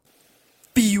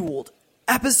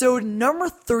episode number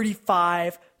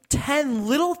 35, 10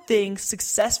 little things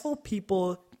successful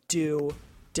people do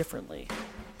differently.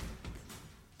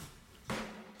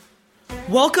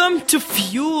 Welcome to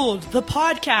Fueled, the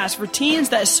podcast for teens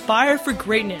that aspire for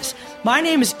greatness. My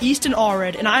name is Easton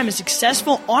Allred, and I am a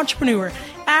successful entrepreneur,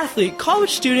 athlete,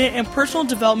 college student, and personal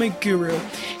development guru.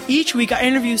 Each week, I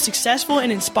interview successful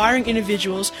and inspiring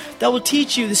individuals that will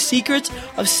teach you the secrets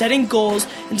of setting goals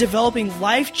and developing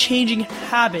life-changing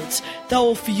habits that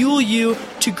will fuel you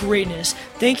to greatness.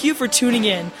 Thank you for tuning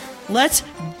in. Let's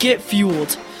get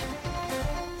fueled.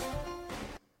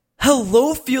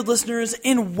 Hello, Fueled listeners,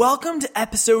 and welcome to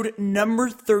episode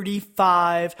number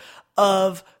 35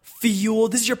 of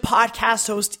Fueled. This is your podcast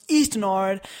host, Easton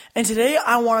Allred, and today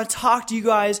I want to talk to you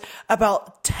guys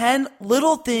about 10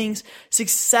 little things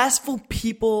successful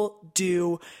people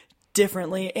do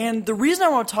differently. And the reason I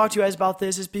want to talk to you guys about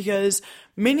this is because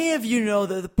many of you know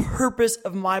that the purpose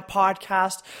of my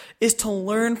podcast is to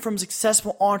learn from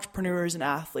successful entrepreneurs and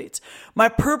athletes. My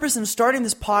purpose in starting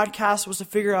this podcast was to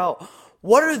figure out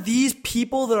what are these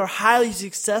people that are highly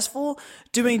successful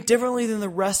doing differently than the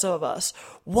rest of us?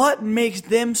 What makes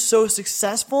them so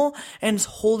successful and is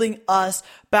holding us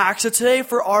back? So today,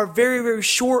 for our very, very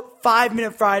short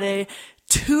 5-Minute Friday,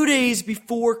 2 days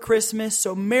before Christmas,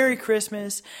 so Merry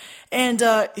Christmas, and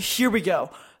here we go.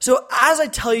 So as I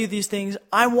tell you these things,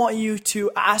 I want you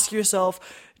to ask yourself,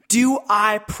 do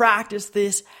I practice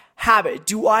this habit?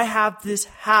 Do I have this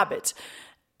habit?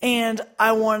 And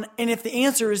if the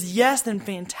answer is yes, then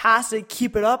fantastic,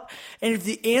 keep it up. And if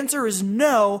the answer is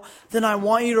no, then I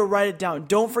want you to write it down.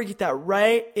 Don't forget that,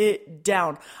 write it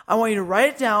down. I want you to write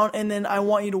it down, and then I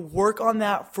want you to work on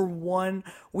that for 1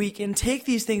 week and take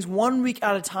these things 1 week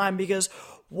at a time, because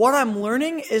what I'm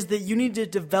learning is that you need to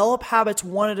develop habits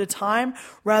one at a time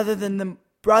rather than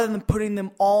putting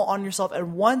them all on yourself at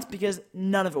once, because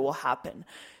none of it will happen.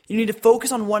 You need to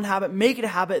focus on one habit, make it a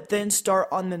habit, then start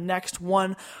on the next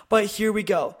one. But here we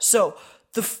go. So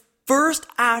the first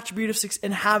attribute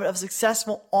and habit of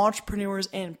successful entrepreneurs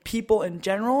and people in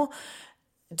general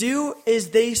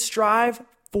is they strive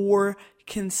for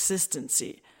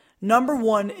consistency. Number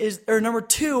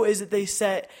two is that they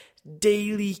set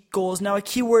daily goals. Now, a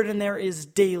key word in there is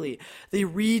daily. They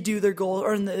redo their goals,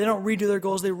 or they don't redo their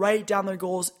goals. They write down their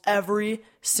goals every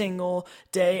single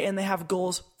day, and they have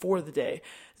goals for the day.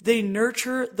 They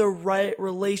nurture the right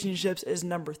relationships is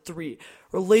number 3.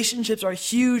 Relationships are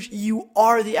huge. You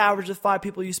are the average of 5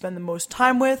 people you spend the most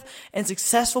time with, and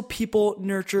successful people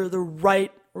nurture the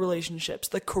right relationships,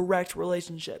 the correct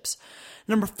relationships.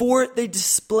 Number 4, they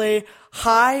display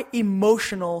high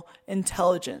emotional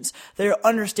intelligence. They're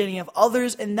understanding of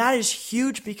others, and that is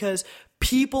huge because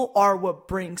people are what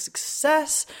bring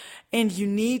success, and you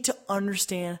need to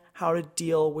understand how to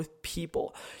deal with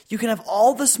people. You can have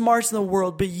all the smarts in the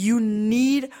world, but you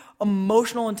need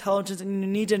emotional intelligence, and you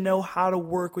need to know how to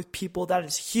work with people. That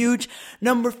is huge.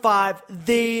 Number 5,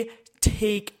 they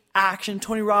take action.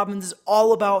 Tony Robbins is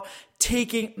all about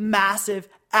taking massive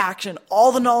action.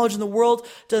 All the knowledge in the world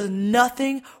does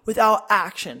nothing without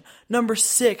action. Number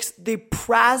 6, they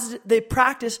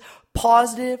practice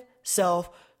positive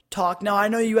self-talk. Now, I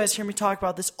know you guys hear me talk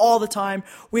about this all the time.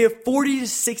 We have 40 to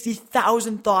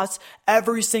 60,000 thoughts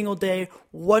every single day.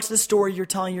 What's the story you're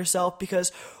telling yourself? Because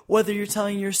whether you're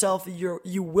telling yourself that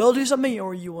you will do something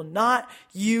or you will not,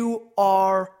 you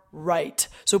are right.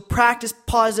 So practice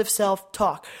positive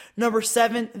self-talk. Number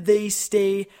 7, they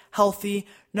stay healthy.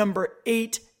 Number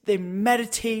 8, they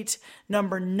meditate.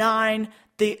 Number 9,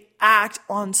 they act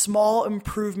on small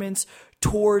improvements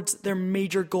towards their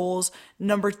major goals.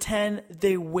 Number 10,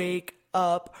 they wake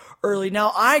up early.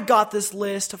 Now, I got this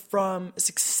list from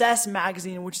Success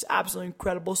Magazine, which is absolutely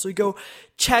incredible. So go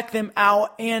check them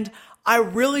out. And I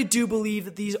really do believe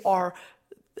that these are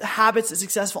habits that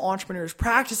successful entrepreneurs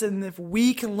practice. And if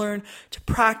we can learn to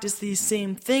practice these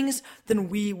same things, then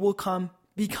we will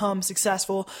become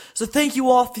successful. So thank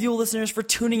you all, Fuel listeners, for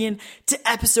tuning in to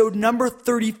episode number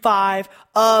 35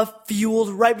 of Fueled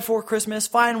right before Christmas.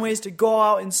 Find ways to go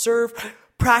out and serve.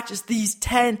 Practice these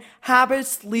 10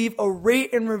 habits. Leave a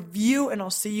rate and review, and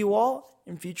I'll see you all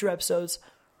in future episodes.